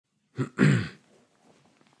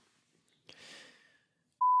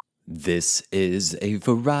This is a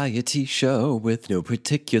variety show with no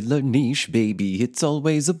particular niche, baby. It's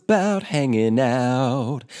always about hanging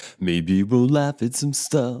out. Maybe we'll laugh at some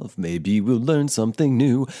stuff, maybe we'll learn something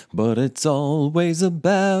new, but it's always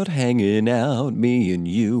about hanging out, me and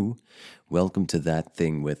you. Welcome to That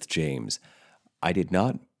Thing with James. I did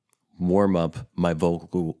not warm up my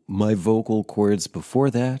vocal cords before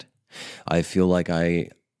that. I feel like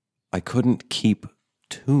I couldn't keep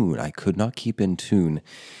tune. I could not keep in tune.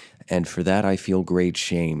 And for that, I feel great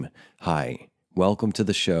shame. Hi, welcome to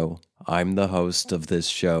the show. I'm the host of this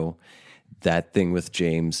show, That Thing with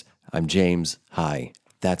James. I'm James. Hi,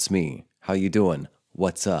 that's me. How you doing?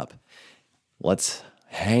 What's up? Let's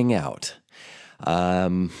hang out.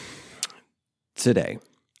 Today,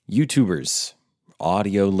 YouTubers,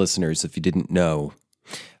 audio listeners, if you didn't know,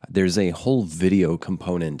 there's a whole video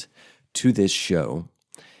component to this show.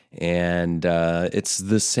 And it's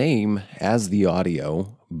the same as the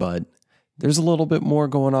audio, but there's a little bit more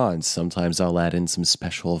going on. Sometimes I'll add in some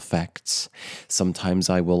special effects. Sometimes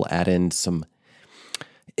I will add in some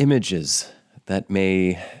images that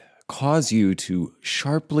may cause you to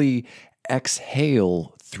sharply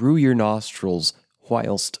exhale through your nostrils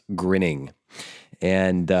whilst grinning.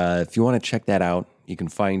 And if you want to check that out, you can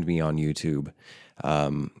find me on YouTube.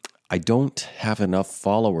 I don't have enough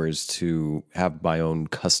followers to have my own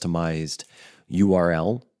customized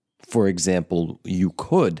URL. For example, you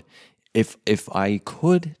could, if I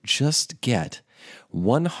could just get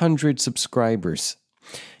 100 subscribers,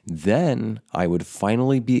 then I would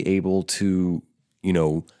finally be able to,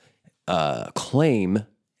 claim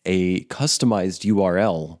a customized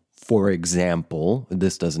URL. For example,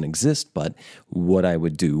 this doesn't exist, but what I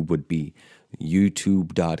would do would be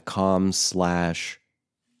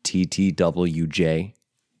youtube.com/TTWJ,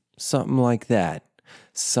 something like that.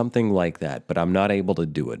 But I'm not able to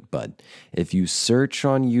do it. But if you search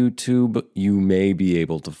on YouTube, you may be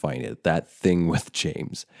able to find it. That Thing with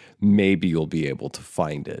James. Maybe you'll be able to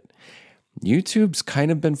find it. YouTube's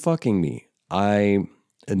kind of been fucking me. I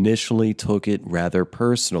initially took it rather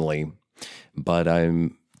personally, but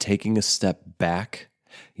I'm taking a step back.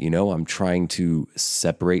 I'm trying to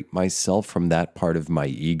separate myself from that part of my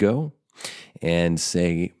ego and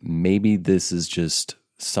say, maybe this is just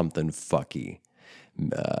something fucky.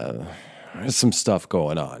 There's some stuff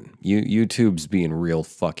going on. YouTube's being real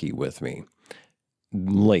fucky with me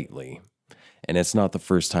lately. And it's not the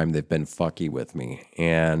first time they've been fucky with me.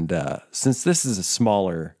 And since this is a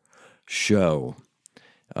smaller show,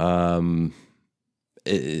 YouTube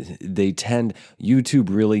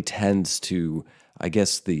really tends to, I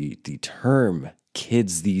guess the term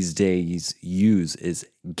kids these days use is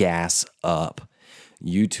gas up.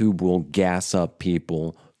 YouTube will gas up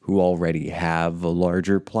people who already have a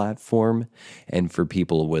larger platform, and for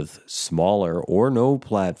people with smaller or no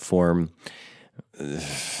platform,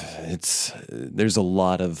 there's a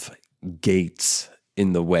lot of gates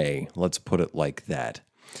in the way. Let's put it like that.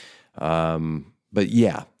 But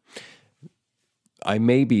yeah,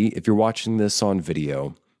 if you're watching this on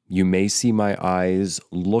video, you may see my eyes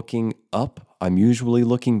looking up. I'm usually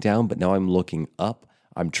looking down, but now I'm looking up.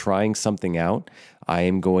 I'm trying something out. I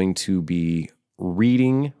am going to be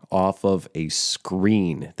reading off of a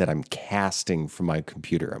screen that I'm casting from my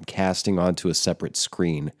computer. I'm casting onto a separate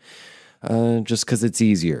screen just because it's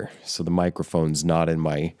easier. So the microphone's not in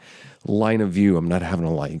my line of view. I'm not having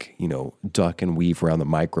to duck and weave around the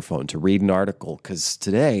microphone to read an article, because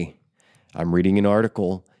today I'm reading an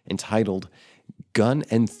article entitled "Gun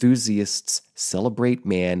Enthusiasts Celebrate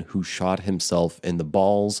Man Who Shot Himself in the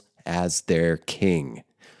Balls as Their King."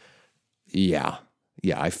 Yeah,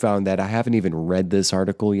 I found that. I haven't even read this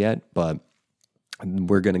article yet, but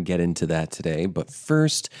we're going to get into that today. But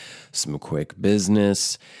first, some quick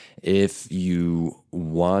business. If you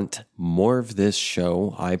want more of this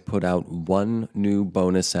show, I put out one new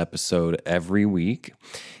bonus episode every week,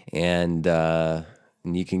 and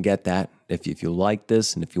you can get that if you like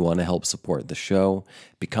this and if you want to help support the show.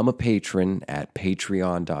 Become a patron at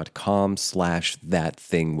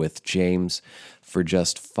patreon.com/thatthingwithjames. For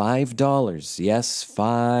just $5, yes,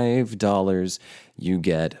 $5, you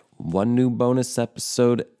get one new bonus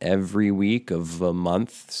episode every week of a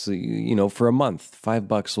month. So, for a month,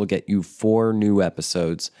 $5 will get you 4 new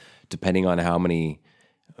episodes, depending on how many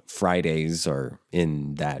Fridays are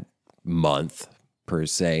in that month, per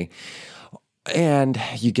se. And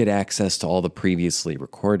you get access to all the previously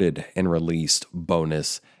recorded and released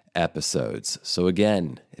bonus episodes. So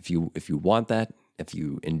again, if you want that, if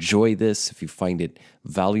you enjoy this, if you find it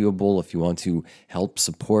valuable, if you want to help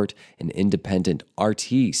support an independent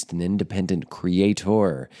artiste, an independent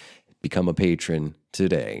creator, become a patron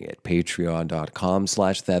today at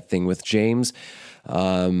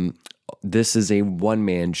patreon.com/thatthingwithjames. This is a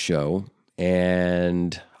one-man show,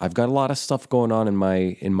 and I've got a lot of stuff going on in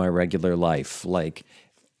my regular life. Like,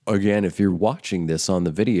 again, if you're watching this on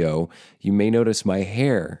the video, you may notice my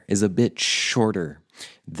hair is a bit shorter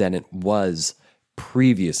than it was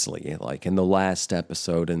previously, like in the last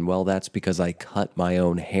episode. And well, that's because I cut my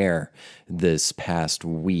own hair this past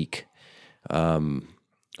week.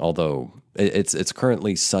 Although it's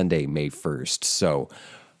currently Sunday, May 1st. So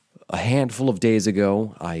a handful of days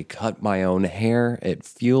ago, I cut my own hair. It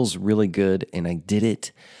feels really good, and I did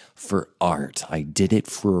it for art. I did it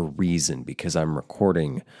for a reason, because I'm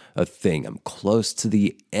recording a thing. I'm close to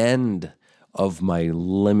the end of my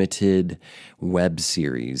limited web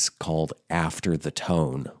series called After the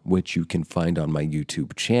Tone, which you can find on my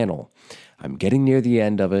YouTube channel. I'm getting near the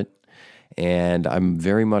end of it, and I'm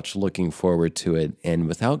very much looking forward to it. And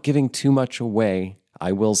without giving too much away,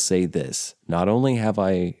 I will say this. Not only have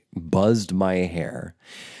I buzzed my hair,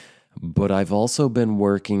 but I've also been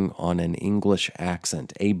working on an English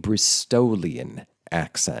accent, a Bristolian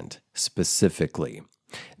accent specifically.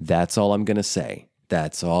 That's all I'm going to say.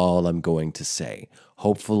 That's all I'm going to say.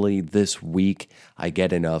 Hopefully this week I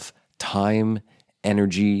get enough time,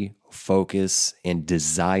 energy, focus, and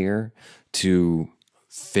desire to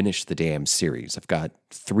finish the damn series. I've got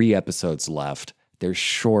 3 episodes left. They're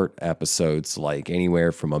short episodes, like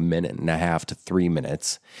anywhere from 1.5 minutes to 3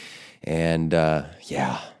 minutes. And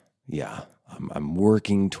yeah, I'm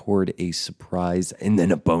working toward a surprise and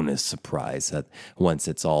then a bonus surprise once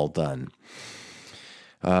it's all done.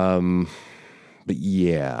 But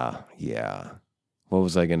yeah. What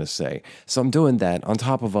was I going to say? So I'm doing that on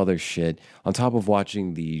top of other shit, on top of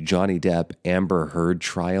watching the Johnny Depp Amber Heard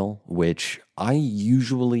trial, which I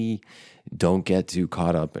usually don't get too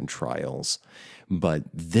caught up in trials. But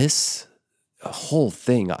this whole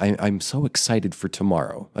thing, I'm so excited for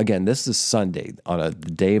tomorrow. Again, this is Sunday. The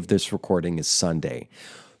day of this recording is Sunday.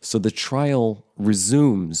 So the trial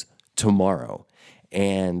resumes tomorrow.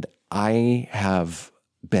 And I have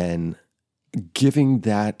been giving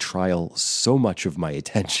that trial so much of my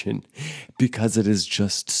attention because it is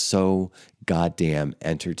just so goddamn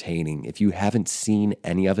entertaining. If you haven't seen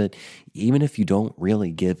any of it, even if you don't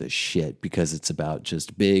really give a shit because it's about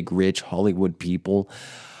just big, rich Hollywood people,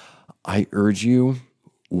 I urge you,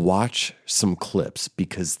 watch some clips,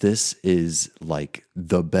 because this is like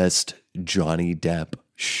the best Johnny Depp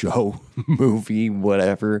show, movie,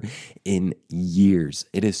 whatever, in years.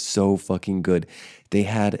 It is so fucking good. They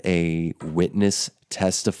had a witness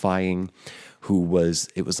testifying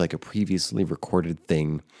it was like a previously recorded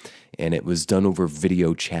thing, and it was done over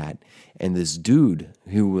video chat. And this dude,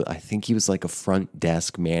 who I think he was like a front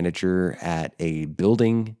desk manager at a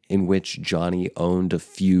building in which Johnny owned a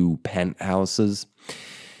few penthouses,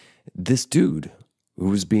 this dude who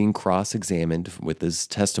was being cross-examined with his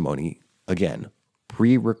testimony, again,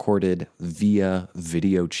 pre-recorded via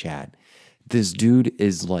video chat. This dude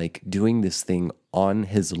is like doing this thing on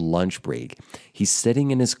his lunch break. He's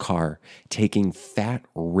sitting in his car taking fat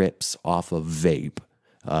rips off of vape,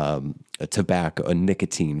 a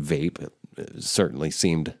nicotine vape. It certainly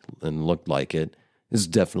seemed and looked like it. It's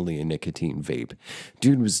definitely a nicotine vape.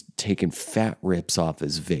 Dude was taking fat rips off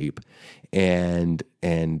his vape, and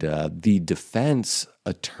the defense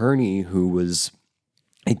attorney who was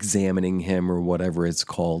examining him, or whatever it's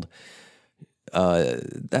called,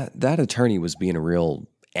 that attorney was being a real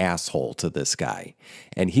asshole to this guy,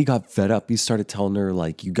 and he got fed up. He started telling her,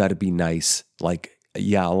 like, you got to be nice. Like,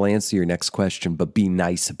 yeah, I'll answer your next question, but be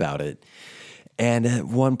nice about it. And at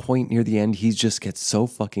one point near the end, he just gets so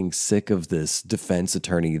fucking sick of this defense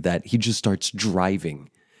attorney that he just starts driving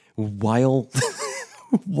while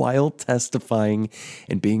while testifying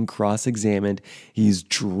and being cross-examined. He's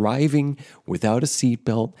driving without a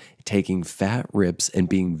seatbelt, taking fat rips, and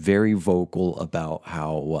being very vocal about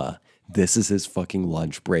how this is his fucking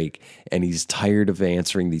lunch break, and he's tired of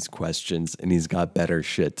answering these questions, and he's got better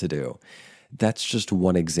shit to do. That's just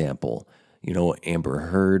one example. You know, Amber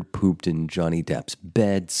Heard pooped in Johnny Depp's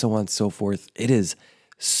bed, so on and so forth. It is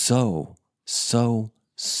so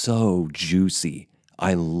juicy.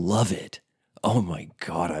 I love it. Oh my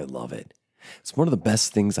God, I love it. It's one of the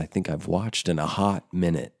best things I think I've watched in a hot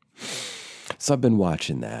minute. So I've been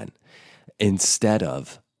watching that instead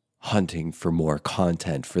of hunting for more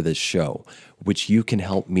content for this show, which you can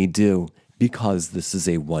help me do, because this is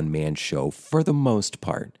a one-man show for the most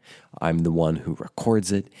part. I'm the one who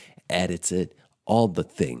records it, edits it, all the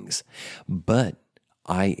things. But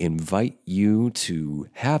I invite you to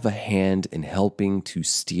have a hand in helping to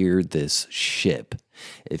steer this ship.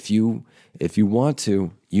 If you want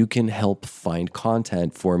to, you can help find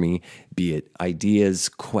content for me, be it ideas,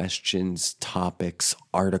 questions, topics,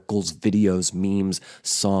 articles, videos, memes,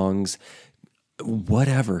 songs,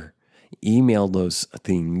 whatever. Email those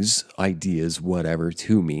things, ideas, whatever,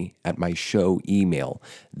 to me at my show email,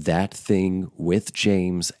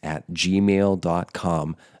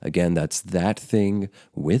 thatthingwithjames@gmail.com. Again, that's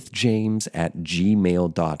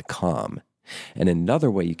thatthingwithjames@gmail.com. And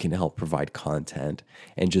another way you can help provide content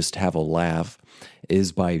and just have a laugh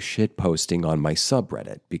is by shit posting on my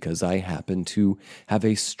subreddit, because I happen to have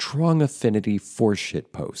a strong affinity for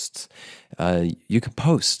shit posts. You can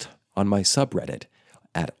post on my subreddit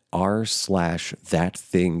at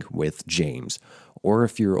r/thatthingwithjames. Or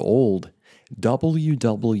if you're old,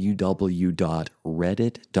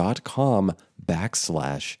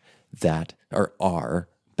 www.reddit.com/that or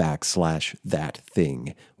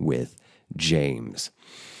r/thatthingwithjames.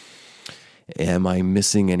 Am I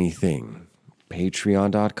missing anything?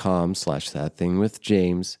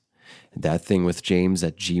 Patreon.com/thatthingwithjames,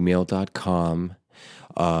 thatthingwithjames@gmail.com.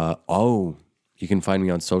 You can find me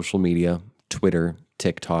on social media, Twitter,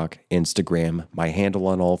 TikTok, Instagram. My handle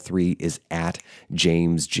on all three is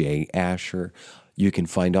 @JamesJAsher. You can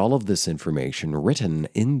find all of this information written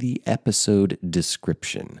in the episode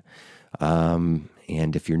description.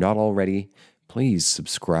 And if you're not already, please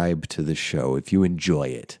subscribe to the show if you enjoy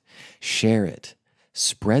it. Share it.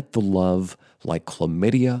 Spread the love like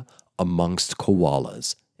chlamydia amongst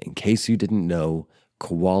koalas. In case you didn't know,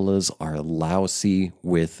 koalas are lousy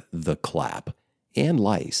with the clap. And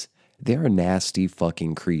lice. They're nasty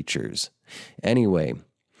fucking creatures. Anyway,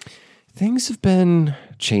 things have been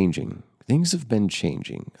changing.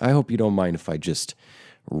 I hope you don't mind if I just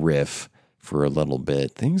riff for a little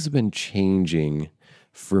bit. Things have been changing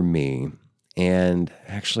for me. And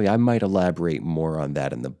actually, I might elaborate more on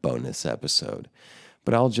that in the bonus episode.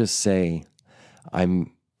 But I'll just say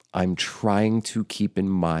I'm trying to keep in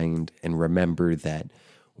mind and remember that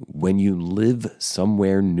when you live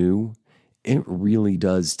somewhere new, it really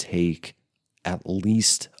does take at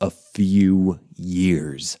least a few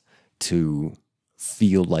years to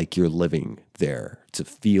feel like you're living there, to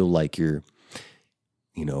feel like you're,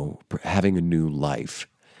 having a new life.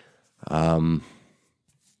 Yeah,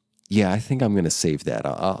 I think I'm going to save that.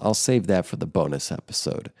 I'll save that for the bonus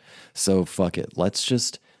episode. So fuck it.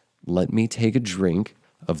 Let me take a drink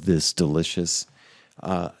of this delicious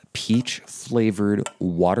peach-flavored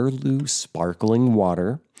Waterloo sparkling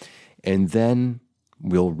water. And then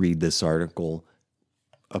we'll read this article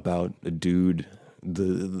about a dude,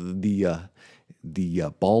 the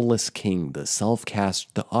ballless king,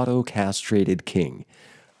 the auto-castrated king.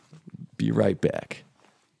 Be right back.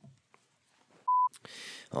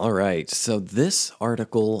 All right, so this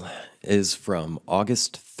article is from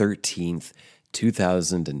August 13th,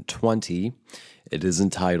 2020. It is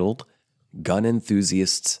entitled, "Gun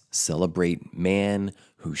Enthusiasts Celebrate Man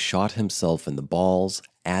Who Shot Himself in the Balls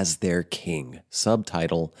as Their King."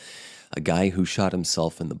 Subtitle, "A Guy Who Shot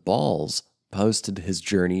Himself in the Balls Posted His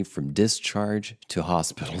Journey from Discharge to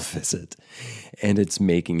Hospital Visit, and It's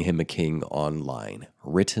Making Him a King Online."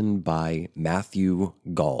 Written by Matthew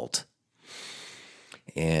Galt.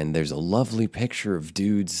 And there's a lovely picture of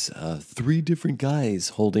dudes, 3 different guys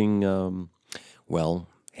holding,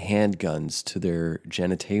 handguns to their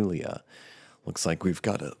genitalia. Looks like we've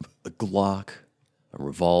got a Glock, a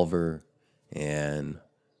revolver, and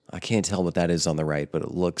I can't tell what that is on the right, but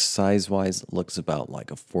it looks, size-wise, it looks about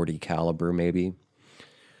like a .40 caliber maybe.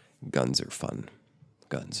 Guns are fun.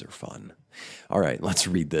 All right, let's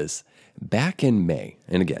read this. Back in May,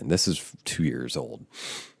 and again, this is 2 years old.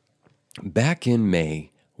 Back in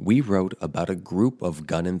May, we wrote about a group of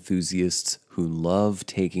gun enthusiasts who love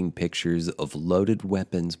taking pictures of loaded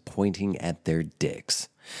weapons pointing at their dicks.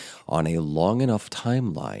 On a long enough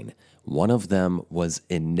timeline, one of them was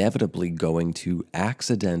inevitably going to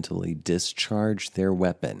accidentally discharge their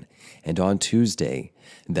weapon, and on Tuesday,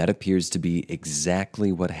 that appears to be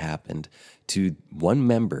exactly what happened to one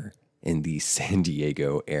member in the San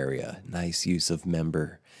Diego area. Nice use of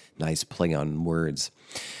member, nice play on words.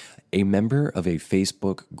 A member of a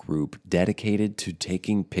Facebook group dedicated to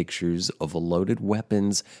taking pictures of loaded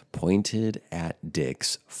weapons pointed at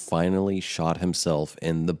dicks finally shot himself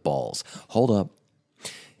in the balls. Hold up.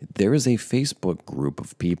 There is a Facebook group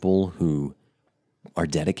of people who are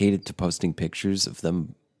dedicated to posting pictures of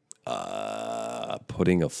them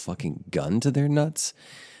putting a fucking gun to their nuts.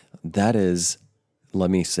 That is, let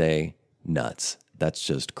me say, nuts. That's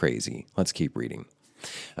just crazy. Let's keep reading.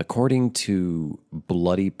 According to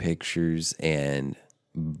bloody pictures and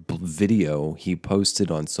video he posted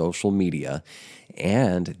on social media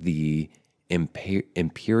and the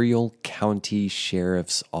Imperial County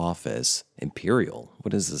Sheriff's Office. Imperial?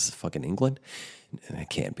 What is this, fucking England? It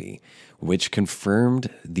can't be. Which confirmed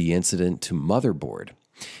the incident to Motherboard.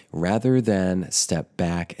 Rather than step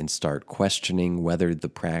back and start questioning whether the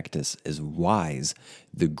practice is wise,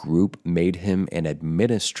 the group made him an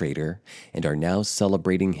administrator and are now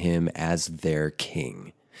celebrating him as their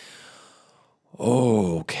king.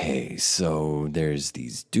 Okay, so there's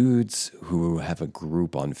these dudes who have a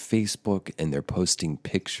group on Facebook and they're posting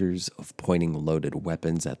pictures of pointing loaded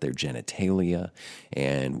weapons at their genitalia,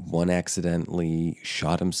 and one accidentally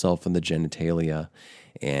shot himself in the genitalia,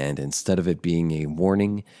 and instead of it being a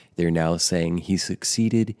warning, they're now saying he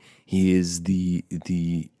succeeded, he is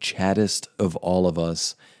the chattest of all of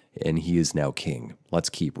us, and he is now king. Let's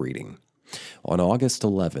keep reading. On August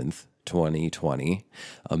 11th, 2020,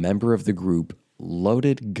 a member of the group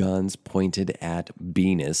Loaded Guns Pointed at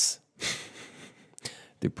Venus,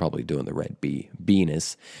 they're probably doing the right B,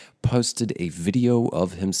 Venus, posted a video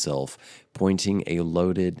of himself pointing a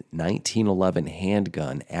loaded 1911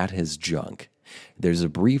 handgun at his junk. There's a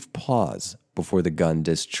brief pause before the gun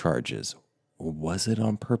discharges. Was it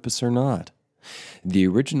on purpose or not? The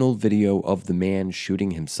original video of the man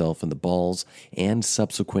shooting himself in the balls and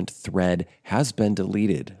subsequent thread has been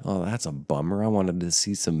deleted. Oh, that's a bummer. I wanted to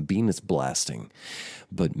see some Venus blasting.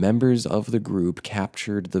 But members of the group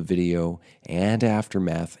captured the video and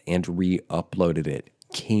aftermath and re-uploaded it.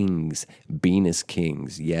 Kings, Venus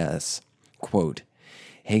Kings, yes. Quote,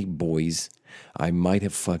 "Hey boys, I might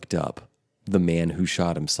have fucked up," the man who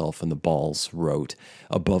shot himself in the balls wrote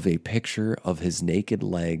above a picture of his naked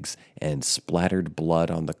legs and splattered blood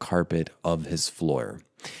on the carpet of his floor.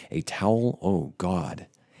 A towel, oh God.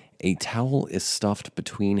 A towel is stuffed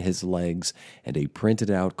between his legs and a printed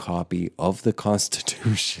out copy of the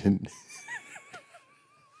Constitution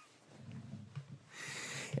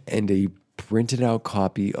and a printed out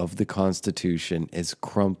copy of the Constitution is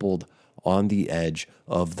crumpled on the edge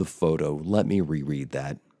of the photo. Let me reread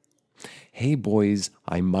that. "Hey boys,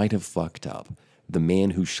 I might have fucked up," the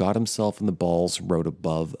man who shot himself in the balls wrote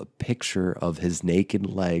above a picture of his naked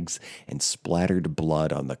legs and splattered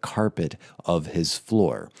blood on the carpet of his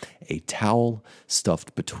floor. A towel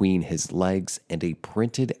stuffed between his legs and a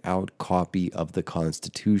printed out copy of the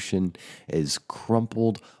Constitution is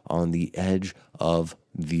crumpled on the edge of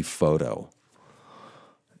the photo.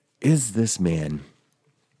 Is this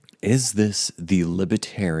the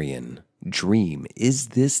libertarian dream? Is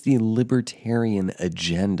this the libertarian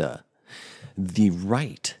agenda? The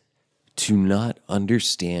right to not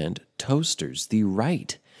understand toasters, the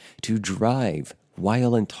right to drive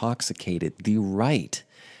while intoxicated, the right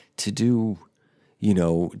to do,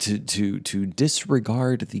 to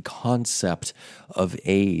disregard the concept of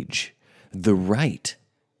age, the right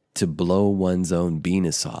to blow one's own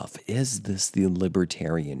penis off. Is this the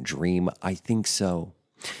libertarian dream? I think so.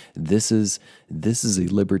 This is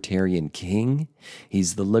a libertarian king.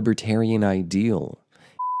 He's the libertarian ideal.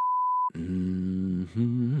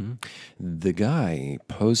 The guy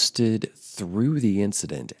posted through the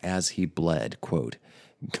incident as he bled, quote,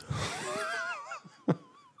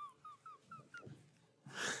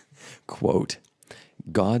 quote,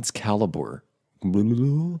 God's caliber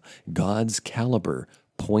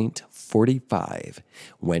 .45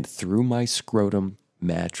 went through my scrotum,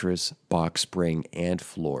 mattress, box spring, and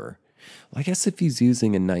floor. Well, I guess if he's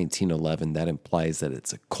using a 1911, that implies that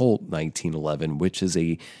it's a Colt 1911, which is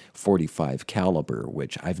a .45 caliber,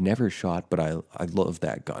 which I've never shot, but I love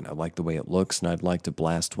that gun. I like the way it looks, and I'd like to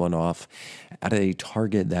blast one off at a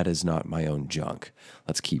target that is not my own junk.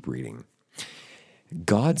 Let's keep reading.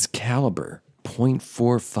 God's caliber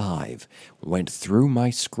 .45 went through my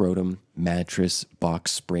scrotum, mattress,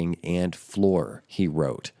 box spring, and floor, he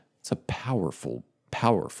wrote. It's a powerful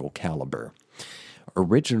caliber.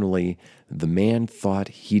 Originally, the man thought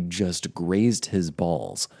he'd just grazed his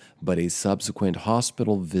balls, but a subsequent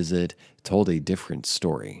hospital visit told a different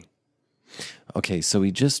story. Okay, so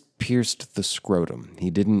he just pierced the scrotum. He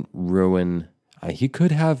didn't ruin... he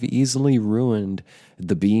could have easily ruined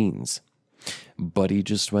the beans, but he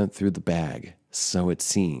just went through the bag, so it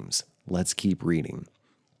seems. Let's keep reading.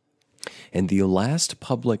 In the last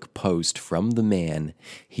public post from the man,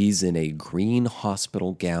 he's in a green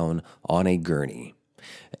hospital gown on a gurney.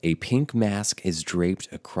 A pink mask is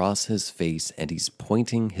draped across his face, and he's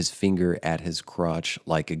pointing his finger at his crotch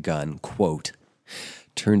like a gun. Quote,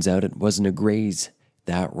 turns out it wasn't a graze.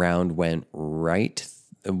 That round went right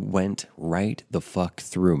the fuck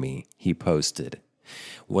through me, he posted.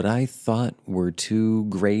 What I thought were 2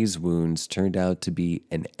 graze wounds turned out to be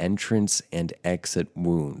an entrance and exit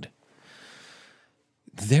wound.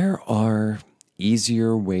 There are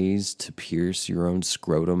easier ways to pierce your own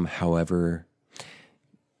scrotum. However,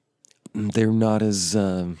 they're not as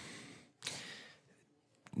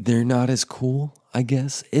cool, I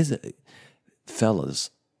guess. Is it, fellas,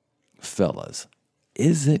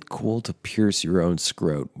 is it cool to pierce your own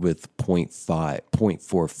scrot with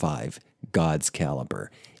 0.45 God's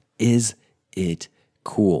caliber? Is it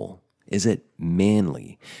cool? Is it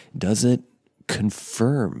manly? Does it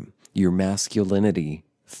confirm your masculinity,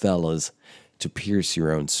 fellas, to pierce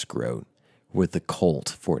your own scrot with a Colt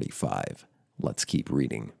 45? Let's keep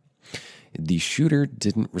reading. The shooter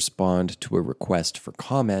didn't respond to a request for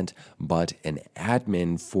comment, but an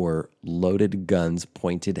admin for Loaded Guns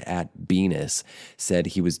Pointed at Venus said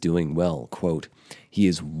he was doing well. Quote, he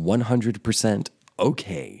is 100%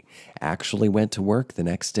 okay. Actually went to work the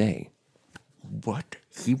next day. What?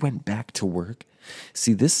 He went back to work?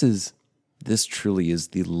 See, this truly is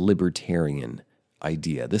the libertarian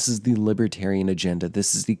idea. This is the libertarian agenda.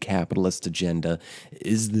 This is the capitalist agenda.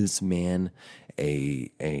 Is this man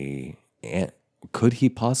could he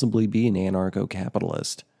possibly be an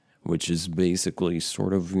anarcho-capitalist? Which is basically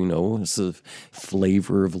sort of, it's a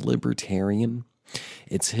flavor of libertarian.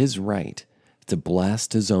 It's his right to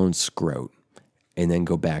blast his own scrot and then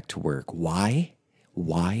go back to work. Why?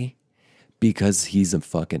 Because he's a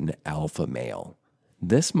fucking alpha male.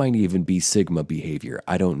 This might even be Sigma behavior.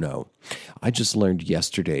 I don't know. I just learned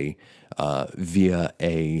yesterday via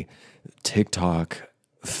a TikTok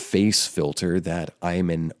face filter that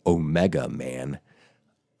I'm an Omega man.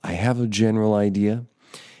 I have a general idea,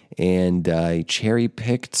 and I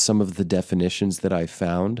cherry-picked some of the definitions that I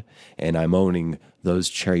found, and I'm owning those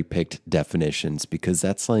cherry-picked definitions because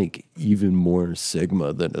that's like even more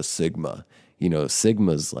Sigma than a Sigma.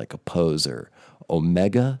 Sigma's like a poser.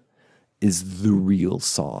 Omega is the real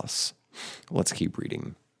sauce. Let's keep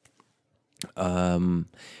reading.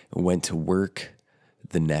 Went to work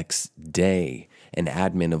the next day. An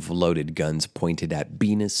admin of Loaded Guns Pointed at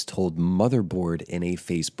Venus told Motherboard in a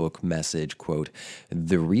Facebook message, quote,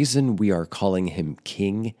 the reason we are calling him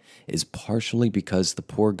King is partially because the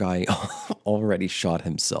poor guy already shot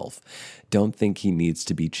himself. Don't think he needs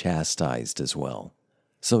to be chastised as well.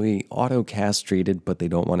 So he auto-castrated, but they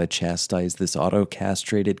don't want to chastise this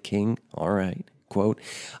auto-castrated king? All right. Quote,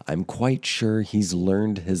 I'm quite sure he's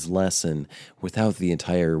learned his lesson without the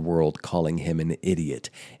entire world calling him an idiot,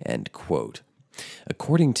 end quote.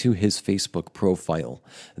 According to his Facebook profile,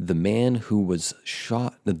 the man who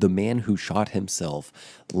shot himself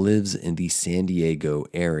lives in the San Diego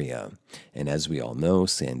area. And as we all know,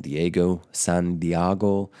 San Diego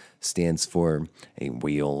stands for a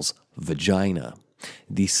whale's vagina.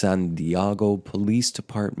 The San Diego Police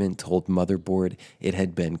Department told Motherboard it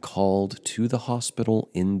had been called to the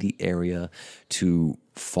hospital in the area to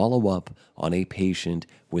follow up on a patient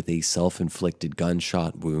with a self-inflicted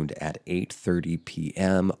gunshot wound at 8:30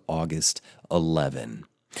 p.m. August 11.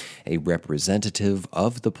 A representative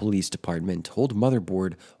of the police department told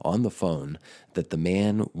Motherboard on the phone that the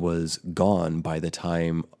man was gone by the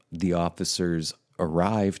time the officers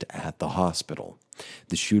arrived at the hospital.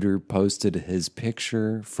 The shooter posted his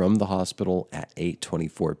picture from the hospital at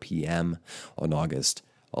 8:24 p.m. on August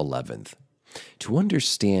 11th. To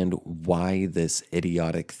understand why this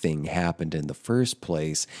idiotic thing happened in the first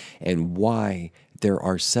place and why there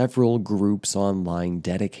are several groups online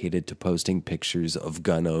dedicated to posting pictures of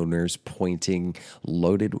gun owners pointing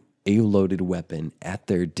a loaded weapon at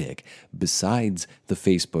their dick besides the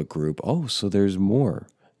Facebook group, so there's more.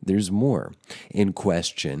 There's more. In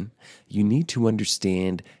question, you need to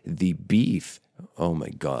understand the beef. Oh my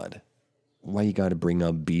God. Why you got to bring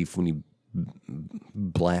up beef when you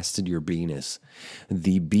blasted your penis?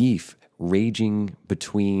 The beef raging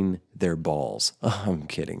between their balls. Oh, I'm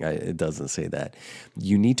kidding. It doesn't say that.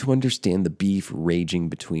 You need to understand the beef raging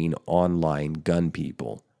between online gun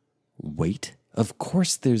people. Wait, of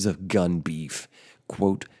course there's a gun beef.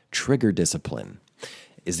 Quote, trigger discipline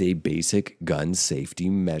is a basic gun safety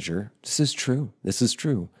measure. This is true.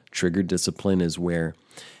 Trigger discipline is where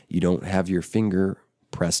you don't have your finger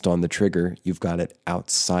pressed on the trigger. You've got it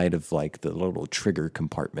outside of like the little trigger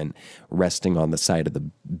compartment, resting on the side of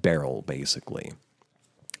the barrel, basically.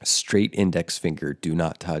 Straight index finger, do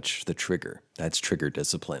not touch the trigger. That's trigger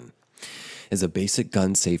discipline. Is a basic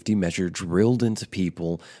gun safety measure drilled into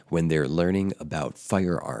people when they're learning about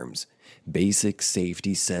firearms. Basic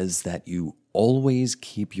safety says that you always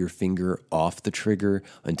keep your finger off the trigger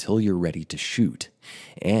until you're ready to shoot,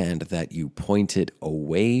 and that you point it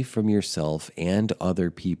away from yourself and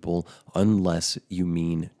other people unless you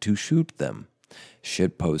mean to shoot them.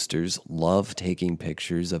 Shit posters love taking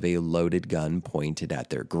pictures of a loaded gun pointed at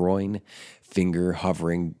their groin, finger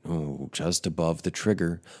hovering just above the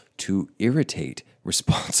trigger to irritate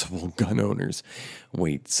responsible gun owners.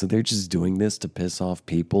 Wait, so they're just doing this to piss off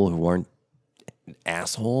people who aren't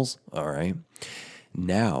assholes? All right.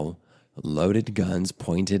 Now, loaded guns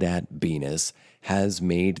pointed at Venus has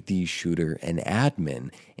made the shooter an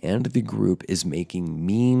admin, and the group is making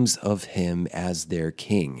memes of him as their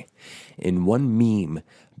king. In one meme,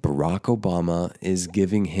 Barack Obama is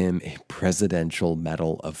giving him a Presidential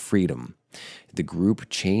Medal of Freedom. The group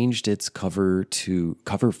changed its cover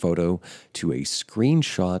photo to a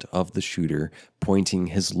screenshot of the shooter pointing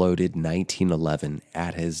his loaded 1911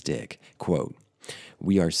 at his dick. Quote,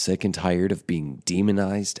 "We are sick and tired of being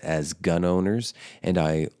demonized as gun owners, and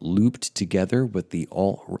I looped together with the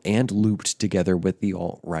alt-right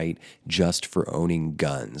just for owning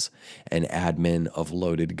guns." An admin of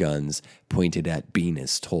Loaded Guns pointed at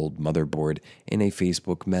Venus told Motherboard in a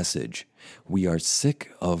Facebook message. "We are sick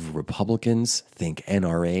of Republicans, think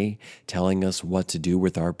NRA, telling us what to do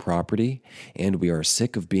with our property, and we are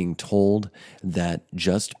sick of being told that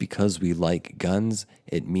just because we like guns,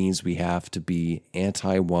 it means we have to be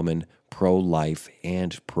anti-woman, pro-life,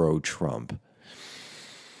 and pro-Trump."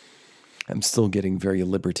 I'm still getting very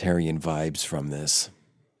libertarian vibes from this.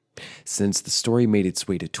 Since the story made its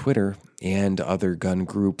way to Twitter and other gun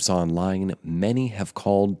groups online, many have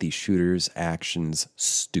called the shooter's actions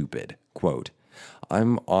stupid. Quote,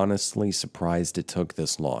 "I'm honestly surprised it took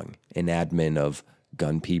this long." An admin of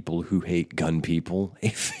Gun People Who Hate Gun People, a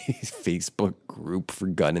Facebook group for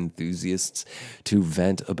gun enthusiasts, to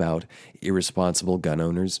vent about irresponsible gun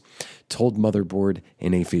owners, told Motherboard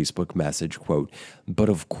in a Facebook message, quote, "But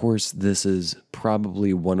of course this is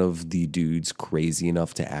probably one of the dudes crazy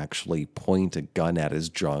enough to actually point a gun at his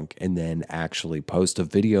junk and then actually post a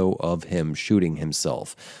video of him shooting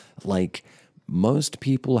himself. Like, most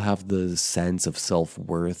people have the sense of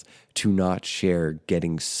self-worth to not share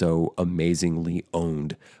getting so amazingly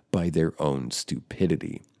owned by their own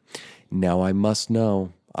stupidity. Now I must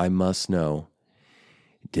know,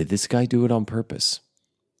 did this guy do it on purpose?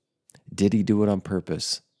 Did he do it on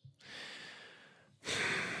purpose?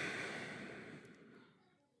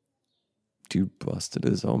 Dude busted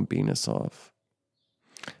his own penis off.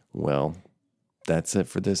 Well, that's it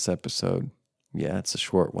for this episode. Yeah, it's a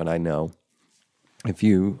short one, I know. If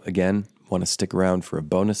you, again, want to stick around for a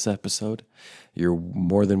bonus episode, you're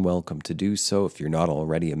more than welcome to do so if you're not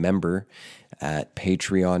already a member at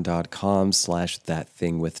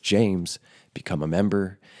patreon.com/ThatThingWithJames. Become a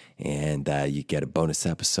member, and you get a bonus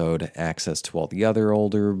episode, access to all the other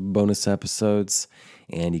older bonus episodes,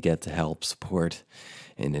 and you get to help support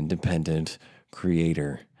an independent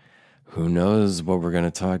creator. Who knows what we're going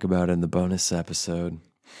to talk about in the bonus episode?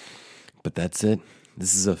 But that's it.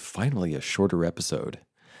 This is finally a shorter episode.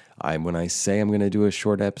 When I say I'm going to do a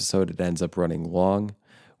short episode, it ends up running long.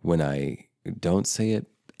 When I don't say it,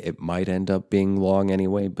 it might end up being long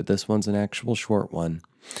anyway, but this one's an actual short one.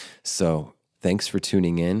 So thanks for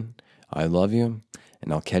tuning in. I love you,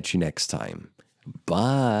 and I'll catch you next time.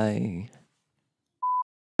 Bye.